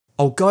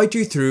I'll guide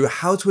you through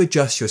how to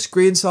adjust your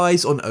screen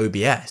size on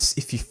OBS.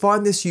 If you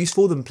find this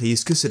useful, then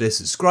please consider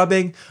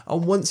subscribing,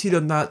 and once you've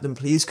done that, then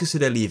please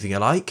consider leaving a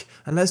like,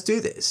 and let's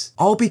do this.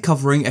 I'll be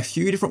covering a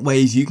few different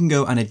ways you can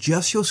go and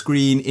adjust your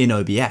screen in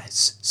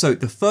OBS. So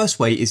the first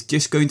way is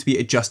just going to be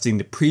adjusting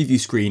the preview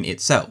screen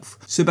itself.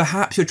 So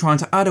perhaps you're trying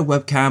to add a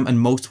webcam and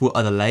multiple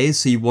other layers,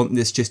 so you want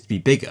this just to be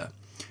bigger.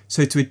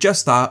 So to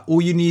adjust that,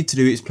 all you need to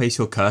do is place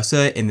your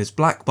cursor in this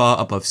black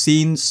bar above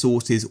Scenes,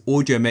 Sources,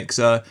 Audio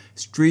Mixer,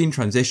 Screen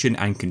Transition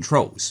and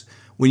Controls.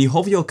 When you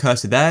hover your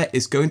cursor there,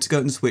 it's going to go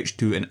and switch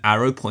to an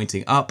arrow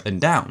pointing up and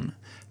down.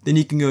 Then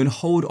you can go and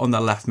hold on the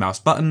left mouse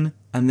button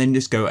and then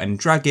just go and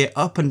drag it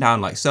up and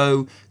down like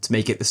so to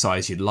make it the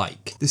size you'd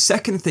like. The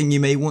second thing you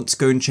may want to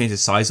go and change the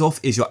size of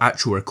is your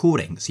actual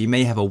recording. So you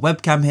may have a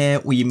webcam here,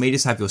 or you may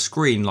just have your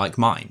screen like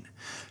mine.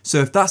 So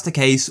if that's the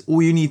case,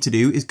 all you need to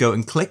do is go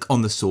and click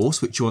on the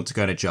source which you want to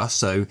go and adjust.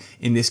 So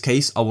in this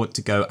case, I want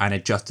to go and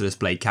adjust the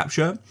display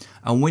capture.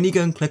 And when you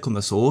go and click on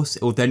the source,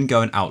 it will then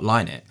go and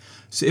outline it.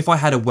 So if I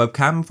had a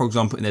webcam, for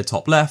example, in the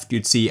top left,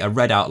 you'd see a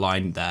red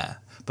outline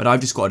there. But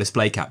I've just got a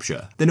display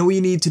capture. Then all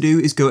you need to do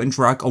is go and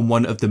drag on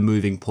one of the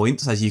moving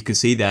points, as you can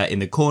see there in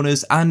the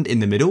corners and in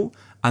the middle,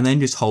 and then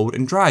just hold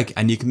and drag,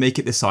 and you can make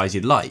it the size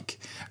you'd like.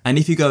 And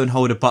if you go and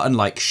hold a button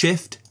like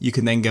Shift, you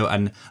can then go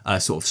and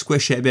sort of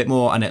squish it a bit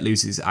more, and it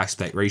loses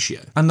aspect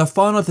ratio. And the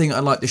final thing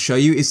I'd like to show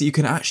you is that you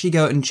can actually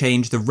go and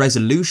change the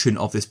resolution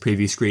of this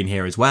preview screen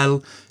here as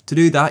well. To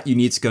do that, you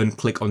need to go and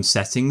click on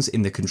Settings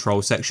in the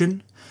Control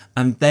section,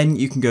 and then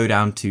you can go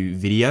down to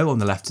Video on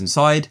the left hand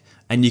side,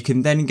 and you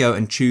can then go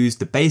and choose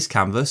the base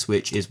canvas,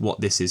 which is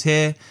what this is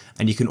here,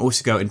 and you can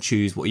also go and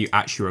choose what you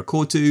actually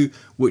record to,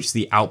 which is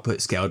the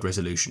output scaled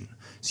resolution.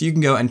 So you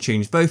can go and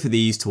change both of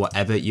these to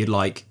whatever you'd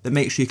like, then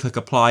make sure you click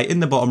apply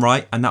in the bottom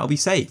right and that'll be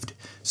saved.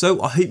 So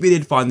I hope you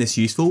did find this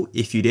useful.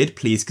 If you did,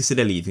 please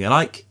consider leaving a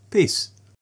like. Peace.